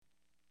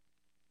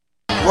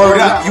Word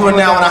up, you are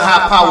now in a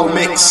high power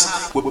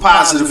mix with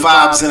Positive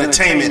Vibes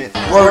Entertainment.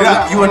 Word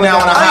up, you are now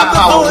in a high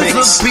power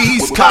mix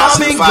with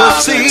Positive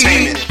Vibes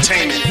Entertainment.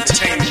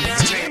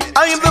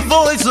 I am the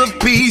voice of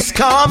peace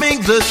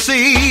calming the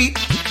sea.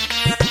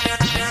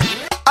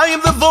 I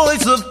am the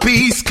voice of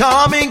peace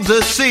calming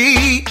the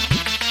sea.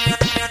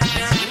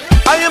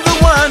 I am the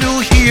one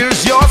who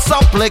hears your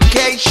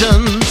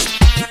supplications.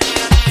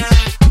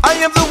 I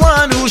am the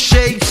one who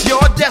shapes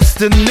your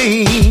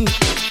destiny.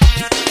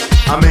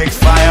 I make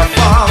fire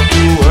fall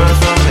to earth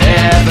from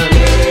heaven.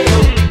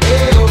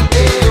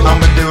 I'm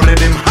with the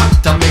rhythm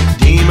hot, I make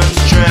demons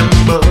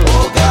tremble.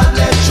 Oh God,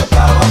 let your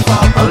power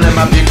fall. I let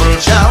my people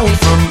shout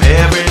from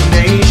every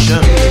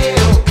nation,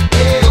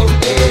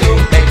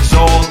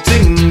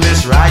 exalting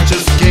this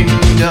righteous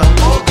kingdom.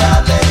 Oh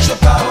God, let your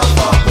power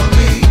fall for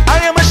me.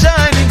 I am a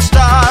shining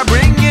star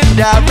bringing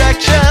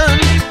direction.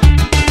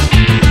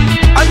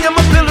 I am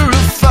a pillar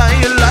of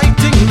fire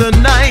lighting the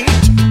night.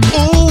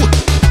 Ooh,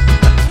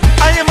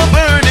 I am a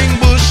burning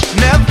bush,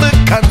 never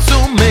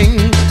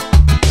consuming.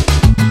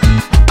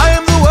 I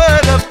am the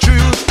word of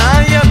truth,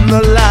 I am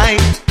the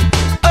light.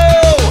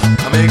 Oh,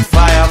 I make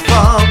fire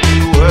fall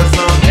to earth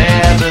from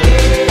heaven.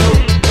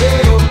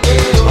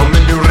 I'm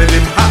in the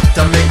rhythm hot,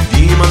 I make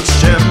demons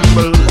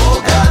tremble. Oh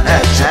God,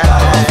 let your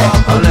power fall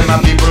I for let my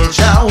me. people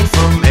shout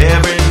from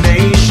every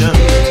nation,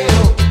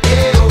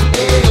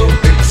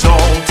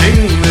 exalting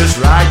this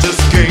righteous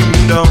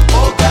kingdom.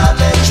 Oh God,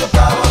 let your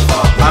power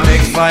fall for I me.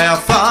 make fire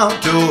fall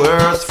to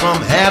earth from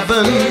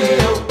heaven.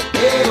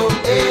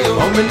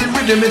 I'm in the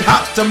rhythm and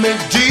hot to make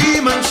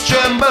demons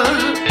tremble.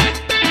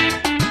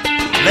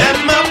 Let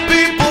my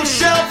people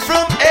shout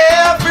from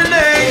every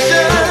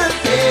nation,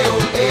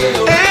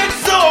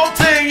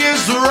 exalting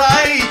his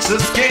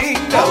righteous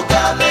kingdom. Oh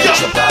God, let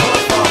your power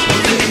fall for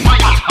me.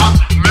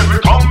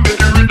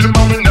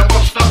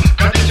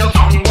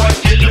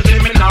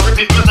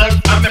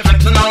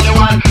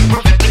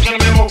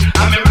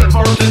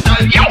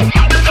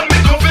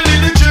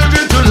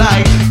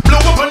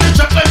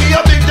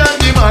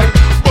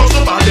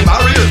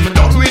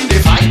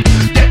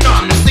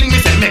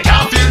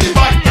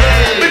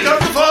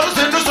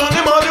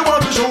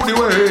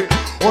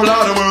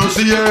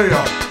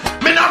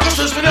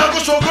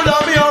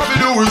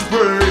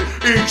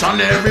 And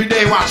every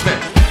day, watch me.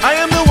 I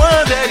am the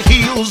one that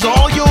heals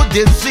all your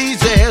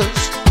diseases.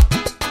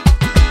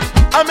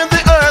 I'm in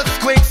the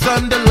earthquake,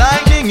 thunder,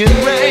 lightning, and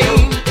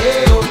rain.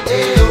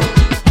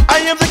 I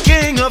am the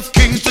king of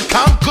kings, the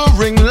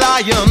conquering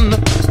lion.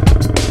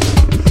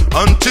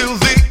 Until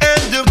the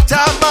end of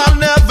time, I'll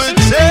never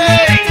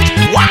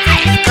change. Why?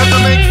 'Cause I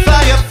make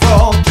fire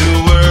fall to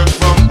earth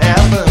from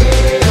heaven.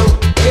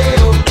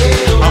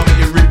 I'm in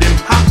the rhythm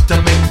hot to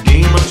make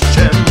demons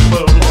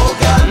tremble. Oh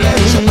God, let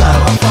your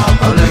power fall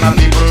for I'll me. let my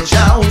people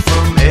shout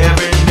from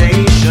every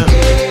nation,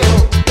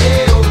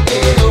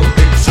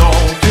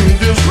 exalting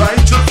this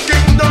righteous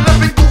kingdom. Let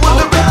me go,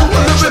 let me go,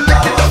 let me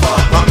lick it up.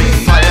 I make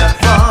fire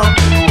fall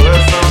to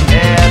earth from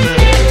heaven.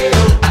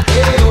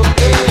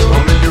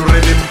 I'm in the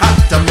rhythm hot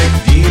to make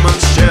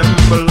demons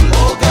tremble.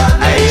 Oh God,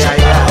 let your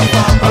power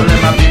fall for I'll let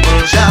my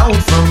people shout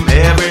from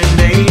every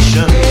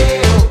nation.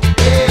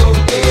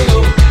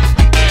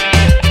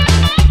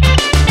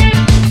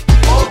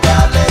 Oh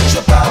God, let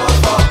your power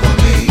fall for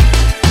me.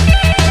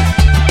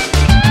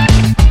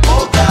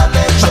 Oh God,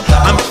 let your I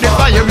power make the fall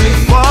fire for me. is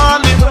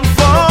falling,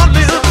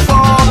 falling,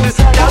 falling.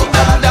 Down,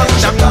 down, down,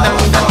 down,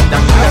 down,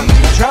 down, down.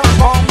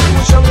 Transform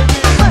you, shall we be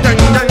Dun,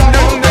 dun, dun,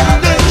 dun,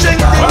 dun, dun, shake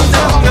it down,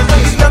 dun,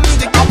 dun, dun, dun,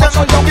 stick it down,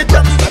 stick it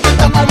down, stick it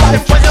down. The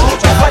fire,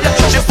 the fire,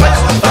 the fire.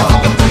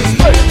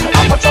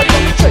 I'm a try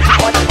to change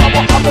what I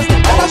want to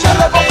understand. And I shall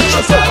never reach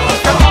yourself.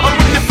 I'm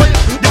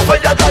with the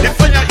fire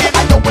in.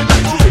 I know when you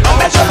do it,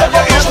 I shall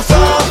never reach It's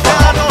all yourself.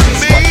 down on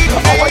me.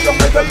 How I am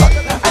with the light,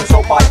 and so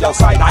by your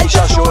side I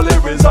shall surely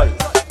reside.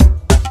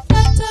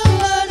 Let the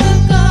word of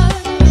God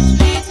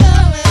reach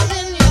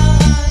within your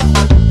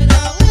heart.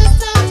 Without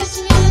wisdom, teach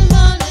me and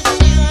knowledge,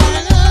 you are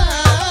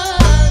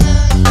another.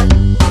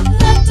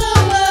 Let the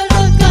word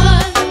of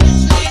God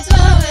reach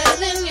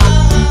within your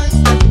heart.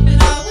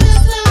 Without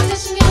wisdom,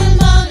 teach me and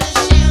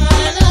knowledge, you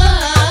are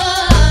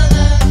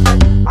another.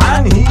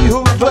 And he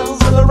who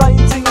dwells in the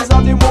writings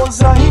of the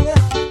Most High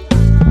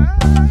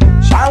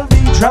shall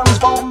be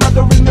transformed by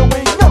the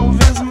renewing of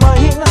his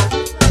mind.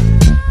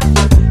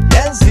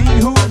 Yes, he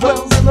who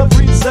dwells in the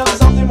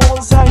precepts of the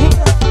Most High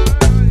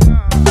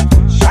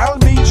shall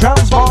be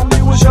transformed,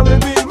 he will surely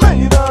be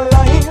made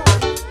alive.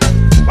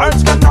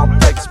 Words cannot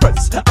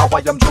express how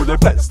I am truly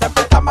blessed.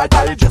 Every time I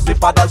digest the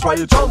Father's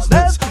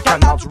righteousness,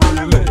 cannot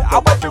really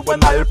how I feel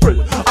when I pray.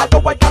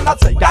 Although I cannot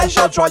say, I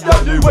shall try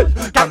anyway.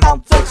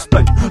 Cannot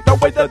explain the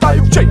way that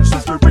I've changed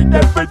since we read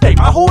every day.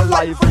 My whole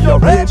life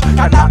rearranged,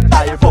 cannot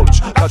divulge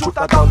the truth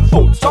that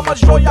unfolds. So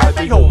much joy I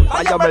behold,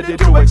 I am ready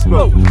to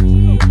explode.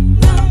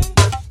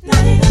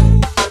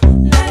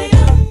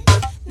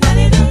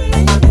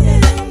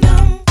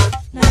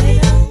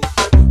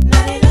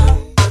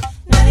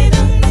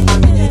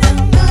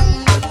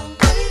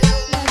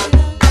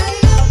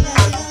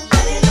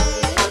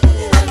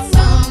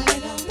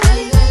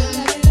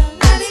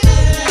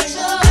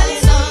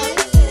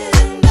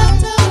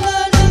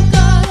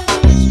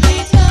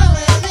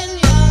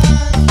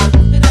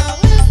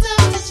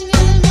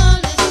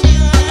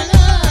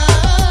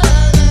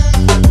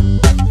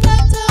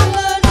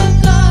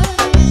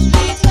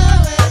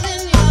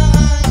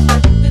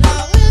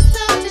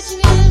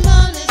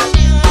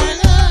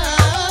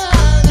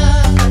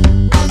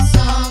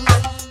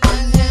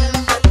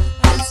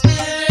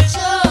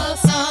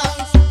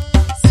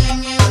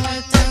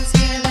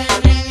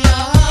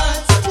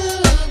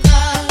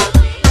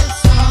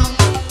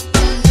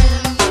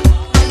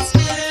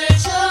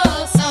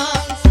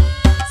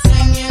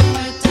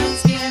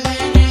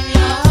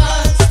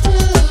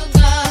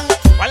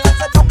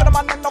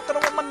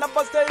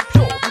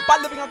 by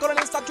living according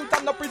to statutes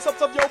and the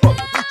precepts of your word.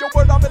 Your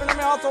word I'm in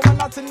my heart, so I'm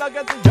not sin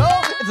against you.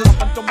 It is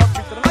up unto my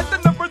feet and I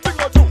did everything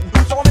I do.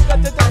 So I make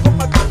that it and put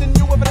my faith in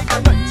you every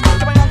night.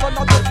 To my hands are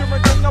not just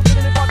everything I'm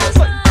feeling about the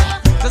same.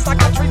 Just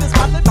like a tree is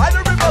planted by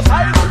the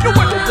riverside. You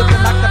were just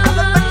living like the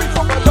planet that we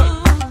from the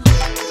dirt.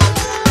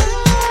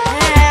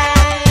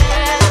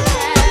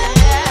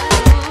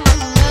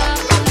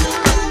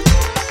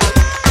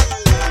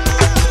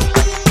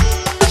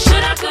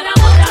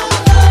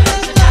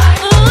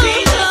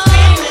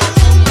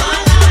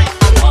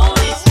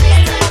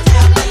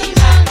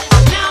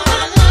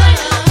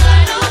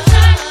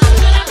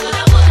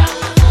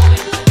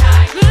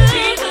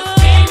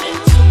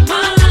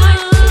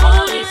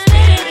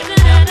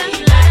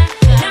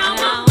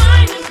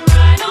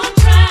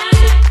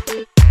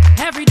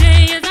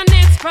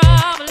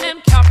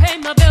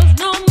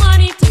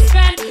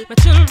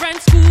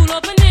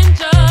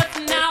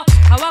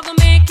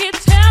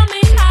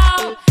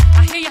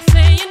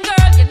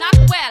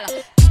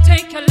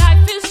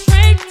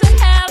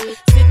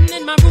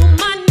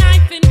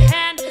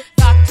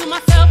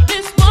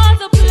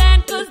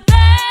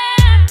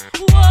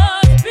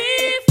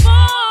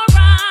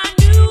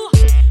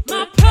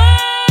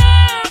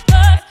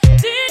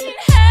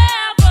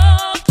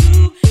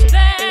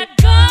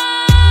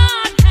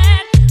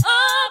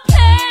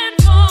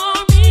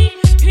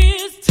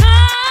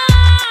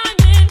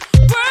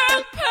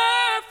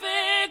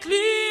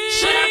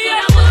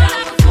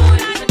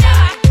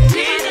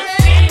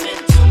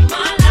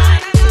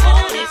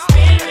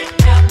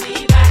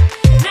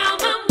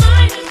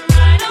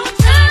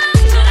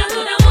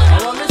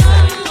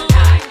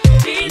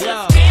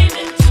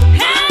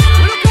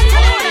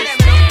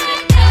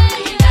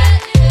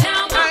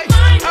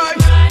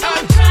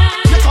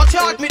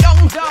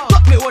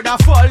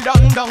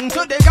 down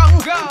to the gang.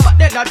 But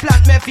they not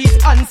plant me feet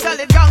and sell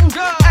it gang.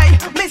 Hey,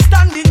 me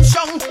standing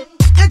strong.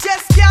 You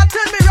just can't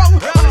tell me wrong.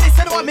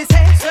 Listen to what me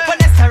say.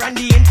 Vanessa and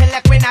the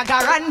intellect when I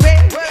got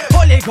runway.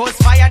 Holy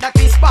Ghost fire that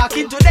we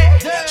sparking today.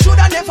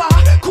 Shoulda never,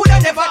 coulda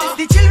never. This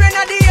the children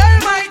of the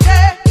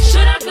Almighty.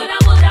 Shoulda, coulda,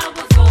 woulda,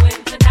 was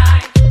going to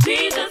die.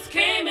 Jesus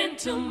came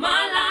into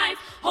my life.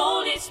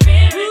 Holy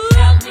Spirit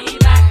held me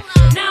back.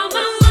 Now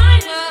my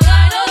mind is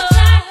right on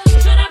track.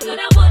 Shoulda,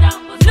 coulda, woulda,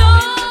 was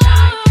going to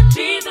die.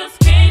 Jesus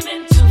came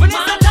into my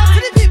life.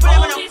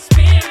 Holy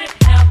Spirit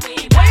held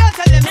me back.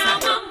 Now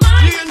my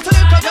mind is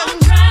right on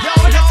track. Yo,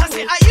 just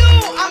say, are you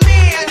and me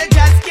and the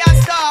just can't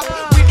stop.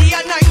 With the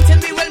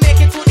anointing we will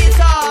make it to the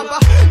top.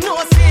 No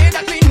say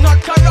that we not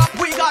corrupt.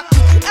 We got,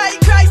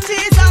 hey, Christ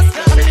Jesus.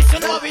 And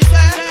listen what we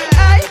say.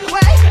 Hey,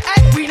 wait,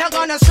 hey, we not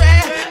gonna stray.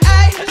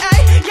 Hey,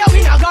 hey, yeah,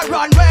 we not gonna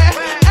run away.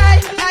 Hey,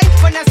 hey,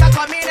 Vanessa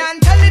come in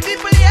and tell the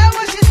people, yeah,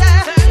 what she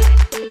said.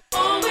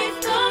 Always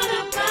thought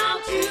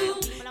about you.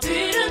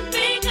 Didn't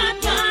think I'd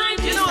find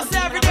you. You know,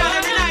 say every girl,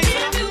 every night. I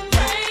give you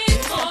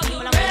praise for the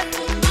rest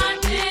of my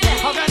days.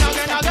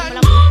 Again.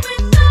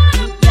 Always thought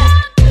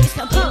about you.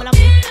 Some people are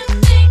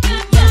Didn't think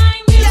I'd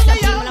find you.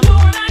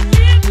 Lord, I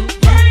give you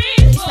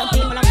praise for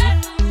the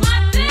rest of my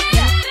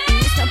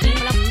days. some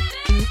people up.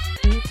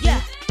 Yeah,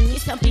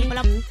 some people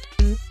up.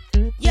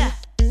 Yeah,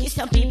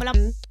 some people up.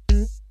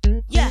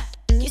 Yeah,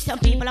 some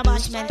people are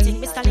bashment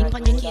thing. Mr. Link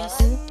on your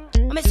case.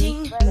 I'm a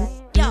sing.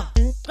 Yo,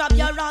 grab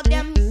your rock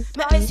them.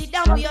 Make me sit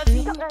down with your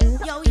feet.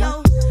 Yo,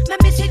 yo,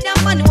 make me sit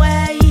down and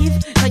wave.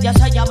 Cause you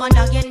saw your man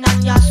again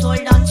and your soul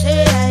don't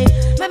say.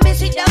 Make me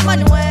sit down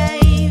and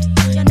wave.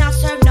 You're not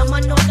serve no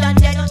man no than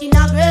dead in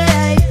a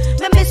grave.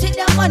 Make me sit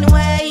down and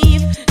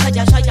wave. Cause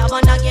you saw your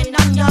man again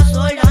and your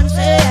soul don't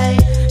say.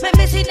 Make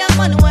me sit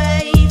down and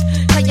wave.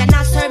 Cause you're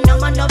not serve no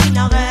man no in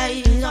a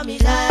grave. So me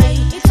say,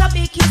 it's a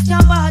big Christian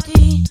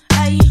party.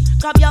 Hey,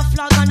 grab your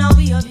flag and a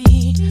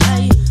wavy.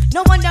 Hey,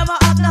 no one ever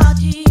act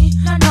naughty.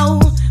 No,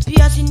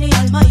 pierce in the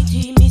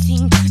Almighty. Me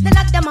sing, they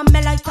like them and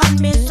me like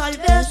on me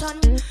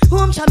salvation.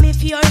 Whom shall me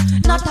fear?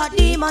 Not a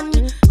demon.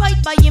 Right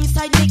by him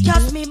side, me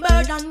cast me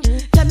burden.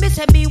 Tell me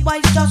say be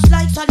wise just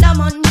like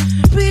Solomon.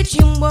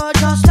 Preaching word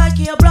just like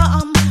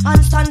Abraham.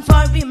 And stand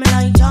for him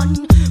like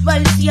John.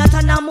 Well,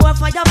 Satan and more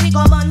fire we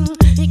come on.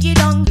 He get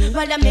down,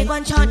 well them me go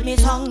and chant me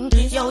song.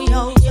 Yo,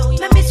 yo, yo,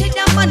 let me sit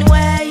down and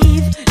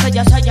wave. Cause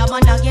you saw your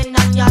man again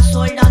and your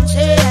soul don't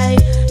say.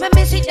 Let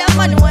me sit down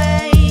and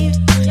wave.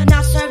 You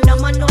not serve no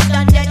man no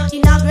than dead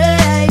in a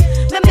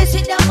grave. Let me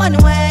sit down and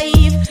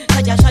wave.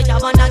 Cause you saw your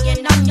man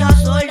again and your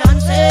soul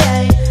don't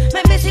say.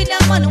 Let me sit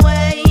down and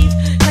wave.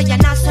 Cause you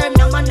not serve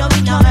no man no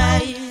in a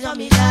grave. So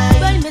me say,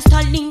 well,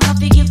 Mr. Link have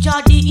to give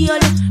God the heel.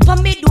 For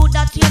me do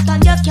that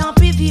Satan just can't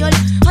prevail.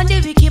 And the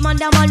wicked man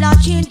them all a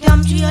change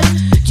them trail.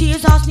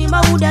 Jesus name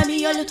a who them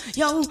heal.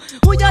 Yo,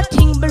 who you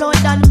think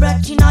blood and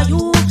breath in a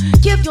you?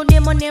 Give you the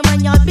money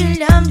when you build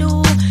them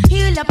do.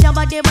 Heal up your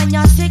body when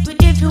you're sick with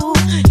the flu.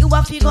 You a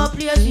figure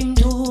praise him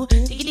too.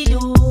 Tickety do.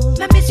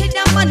 Let me sit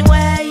down and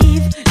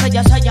wave. Cause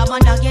you saw your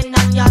man again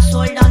and your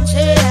soul don't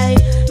say.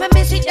 Let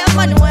me sit down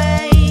and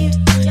wave.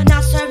 You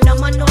not serve no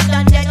man no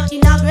than dead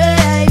in a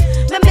grave.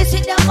 Let me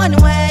sit down and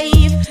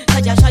wave.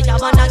 Cause you saw your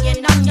man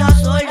again and your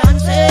soul don't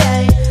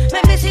say.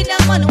 Let me sit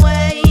down and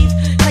wave.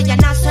 Cause you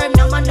not serve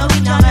no man no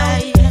in a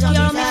grave.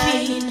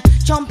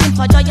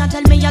 a giant,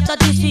 tell me you touch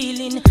the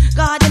ceiling.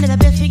 God, you never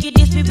best figure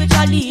this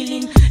spiritual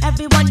healing.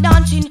 Everyone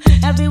dancing,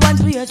 everyone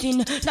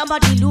praising.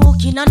 Nobody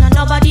looking and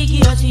nobody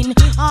gazing.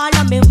 All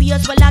of me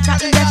ways for lot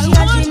of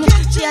investigating.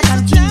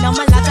 Satan kingdom,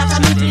 a lot of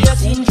me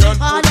blazing.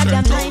 All of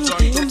them time,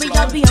 in me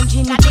a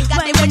ranging.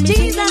 When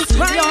Jesus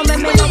Christ, yo,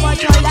 me know what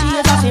I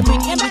Jesus is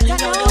bringing.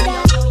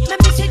 Let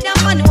me sit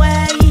down and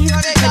wait.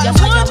 I just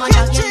want to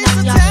get up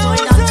your soul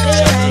and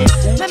say.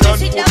 Let me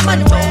sit down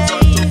and wait.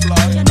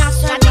 You're not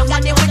so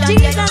nobody with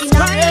Jesus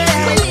Christ.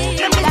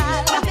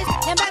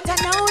 You better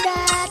know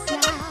that.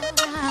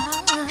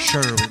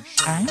 Sherwin,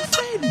 I'm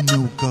afraid of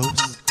new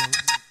ghosts.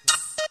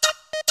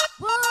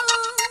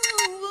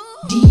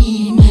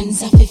 Demons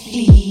have to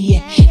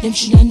flee. Them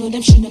shoulda know,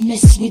 them shoulda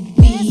mess with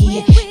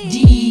we.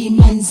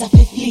 Demons have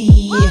to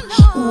flee.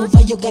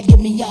 Over you, God give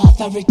me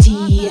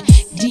authority.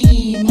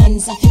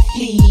 Demons have to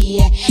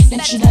flee. Them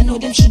shoulda know,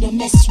 them shoulda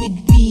mess with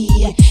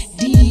we.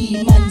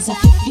 Demons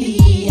have to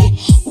flee.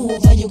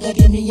 Over you, God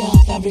give me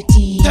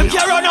authority. Them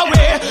can't run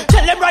away,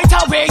 tell them right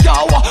away,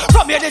 yo.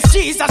 From here this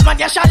Jesus, man,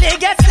 you shall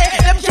get slain.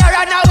 Them can't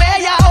run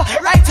away, yo.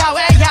 Right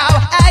away, yo.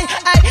 Hey,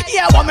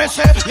 yeah, what me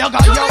say? You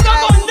got your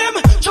gun them,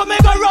 so me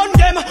go run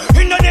them.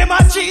 In the name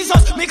of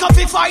Jesus, me come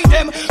to find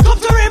them. Come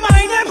to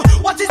remind them,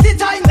 what is the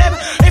time them?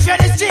 If you're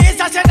this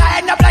Jesus, you're gonna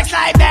end up like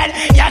slime man.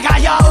 You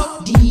got yo.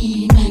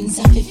 Demons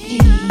have to flee.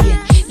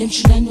 Them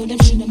shoulda know, them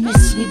shoulda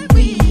mess with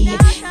we.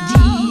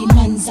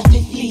 Demons have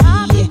to flee.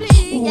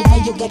 Over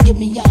you, God give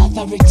me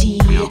authority.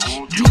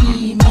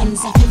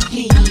 Demons have to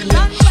flee.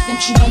 Them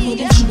shoulda know,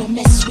 them shoulda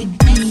mess with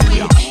me.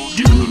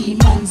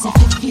 Demons have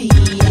to flee.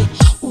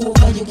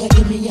 Over you, God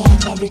give me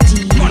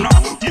authority. Man,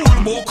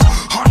 moon book,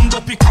 hand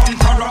up the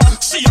conqueror.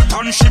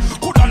 Satan ship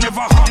coulda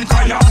never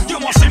hanker ya. You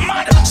must be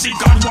mad, see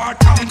God war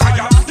tanker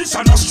ya. This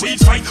a no street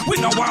fight, we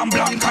no want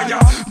blanca ya.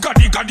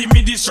 Gaddy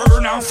me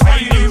discern and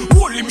find him.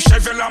 Hold him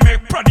shovel and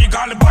make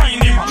prodigal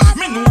bind him.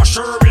 Me know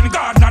sure in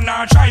God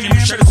not try him.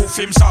 Shall hoof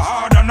him so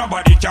hard and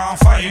nobody can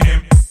find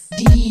him.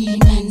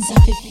 Demons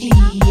have to flee.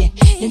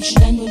 Them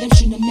shoulda know, them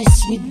shoulda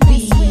mess with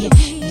me.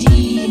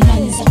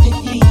 Demons have to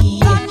flee.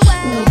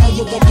 Over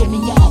you, God give me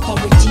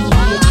authority.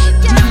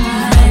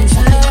 Demons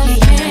have to flee.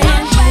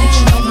 Them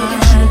shoulda know,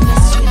 them shoulda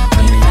mess with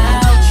me.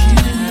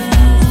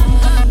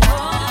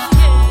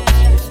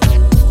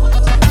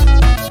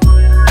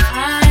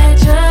 I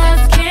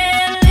just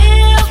can't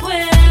live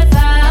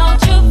without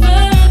your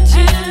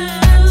virtue.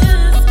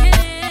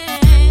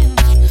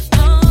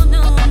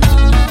 No.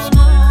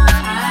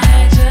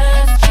 I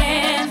just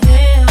can't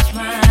live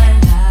my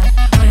life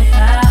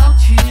without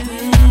you.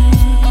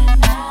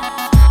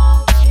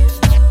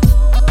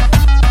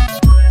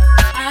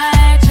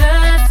 I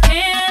just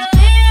can't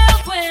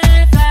live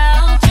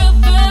without your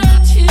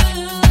virtue.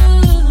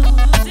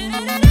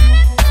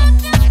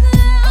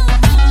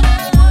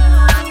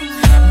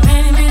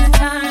 Many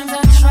times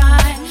I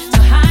tried to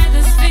hide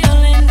this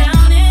feeling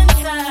down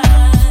inside.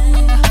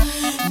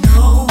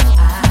 No,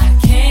 I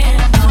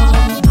can't, no.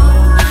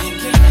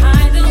 Can't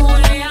hide the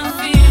way I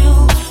feel.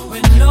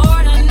 When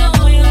Lord, I know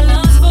your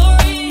love's for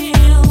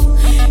real.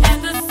 And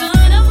the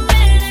Son of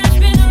Man has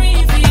been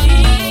revealed.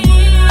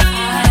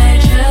 I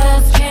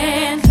just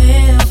can't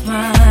live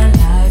my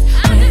life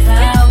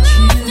without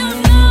you.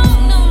 No.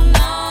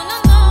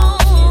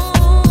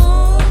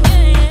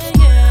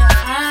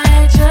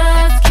 I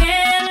just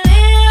can't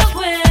live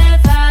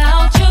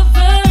without your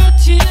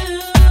virtue.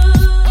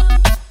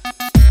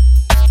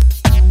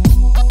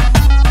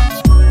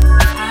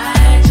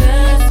 I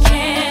just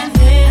can't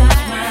live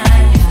my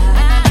life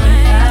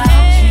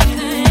without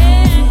you.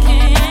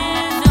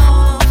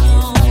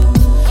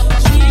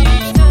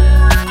 Jesus,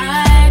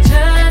 I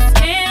just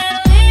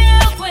can't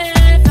live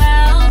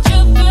without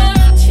your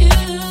virtue.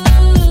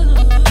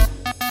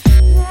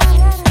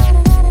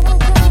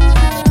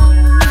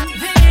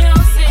 They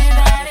don't say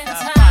that in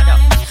time.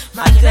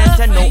 I tend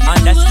to know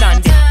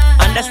understanding.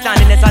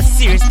 Understanding is a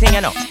serious thing,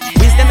 you know.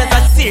 Wisdom is a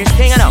serious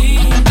thing, you know.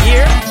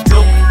 Hear,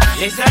 look,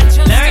 listen,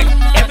 learn.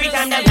 Every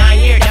time them not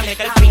hear, them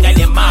little finger,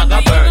 them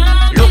maga burn.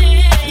 Look,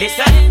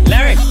 listen,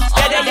 learn.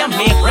 Steady, you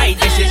make right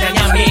decision,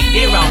 you make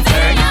the wrong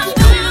turn.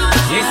 Look,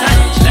 listen,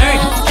 learn.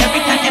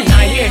 Every time them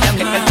not hear, them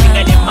little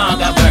finger, them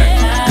maga burn.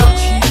 Look,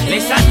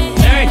 listen,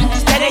 learn.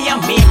 Steady, you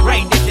make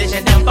right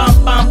decision, them bum.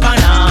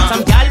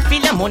 Some gal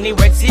feel the money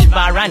worth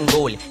silver and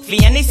gold.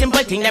 Flee any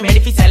simple thing, them ready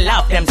fi sell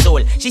off them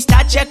soul. She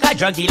start check her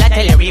drug dealer,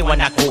 tell everyone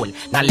a cool.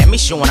 Now let me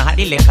show her how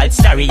the little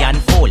story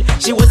unfold.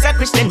 She was a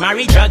Christian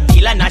married drug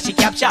dealer, now she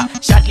capture.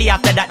 Shortly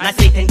after that, now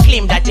Satan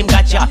claim that him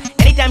gotcha.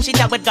 Anytime she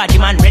talk with God, the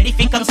man ready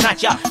fi come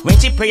snatch her. When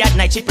she pray at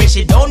night, she pray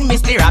she don't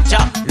miss the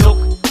rapture.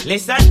 Look,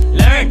 listen,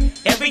 learn.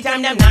 Every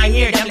time them not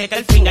hear, them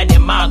little finger,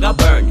 them maga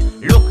burn.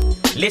 Look,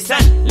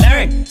 listen,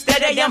 learn.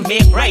 Steady, you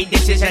make right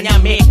decision, you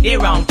make the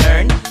wrong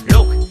turn.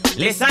 Look,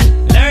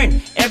 listen,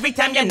 learn. Every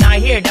time you not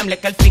hear, them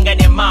little finger,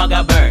 them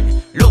maga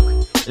burn.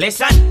 Look,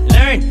 listen,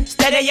 learn.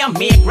 Steady, you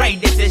make right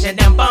decision,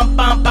 them bum.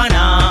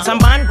 Some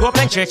man grow up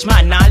in church,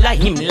 man, all of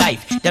him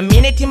life. The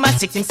minute him a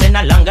 6, him say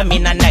no longer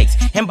mean a night.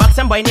 Him back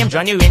some boy named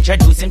Johnny, we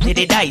introduce him to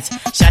the dice.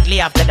 Shortly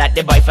after that,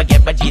 the boy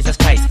forget about Jesus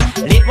Christ.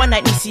 Late One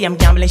night me see him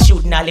gambling,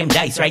 shooting all him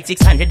dice, right?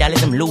 $600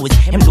 him lose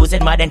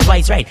it more than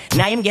twice, right?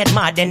 Now him get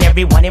mad, then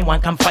everyone him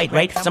want come fight,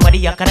 right? Somebody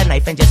you cut a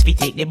knife and just be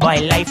take the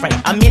boy life, right?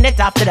 A minute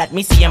after that,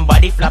 me see him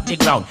body flop the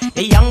ground.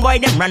 The young boy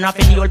them run off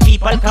and the old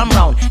people come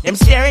round. Them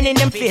staring in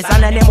them face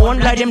and then them won't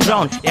let them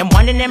drown. Them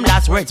wanting them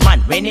last words, man.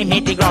 When him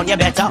hit the ground, you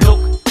better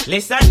look,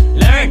 listen,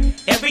 learn.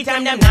 Every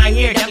time them not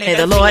here, them May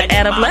the Lord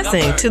add a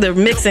blessing to the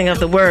mixing of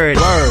the word.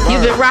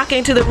 You've been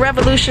rocking to the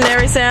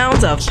revolutionary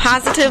sounds of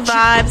Positive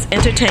Vibes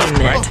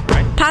Entertainment.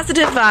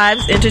 Positive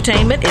Vibes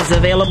Entertainment is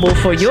available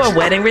for your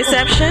wedding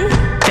reception,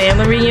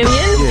 family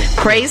reunion,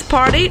 praise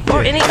party,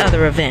 or any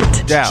other event.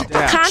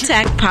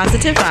 Contact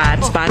Positive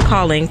Vibes by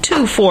calling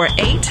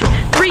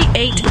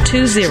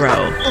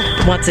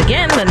 248-3820. Once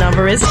again, the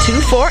number is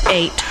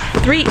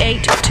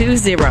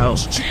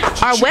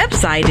 248-3820. Our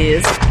website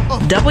is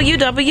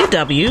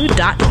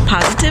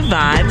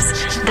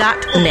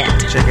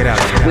www.positivevibes.net. Check it out.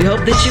 We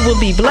hope that you will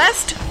be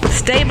blessed,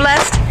 stay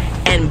blessed,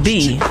 and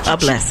be a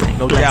blessing.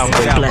 No doubt.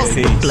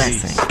 Blessing, blessing,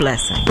 blessing,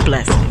 blessing,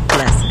 blessing,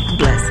 blessing,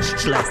 blessing,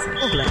 blessing,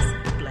 blessing.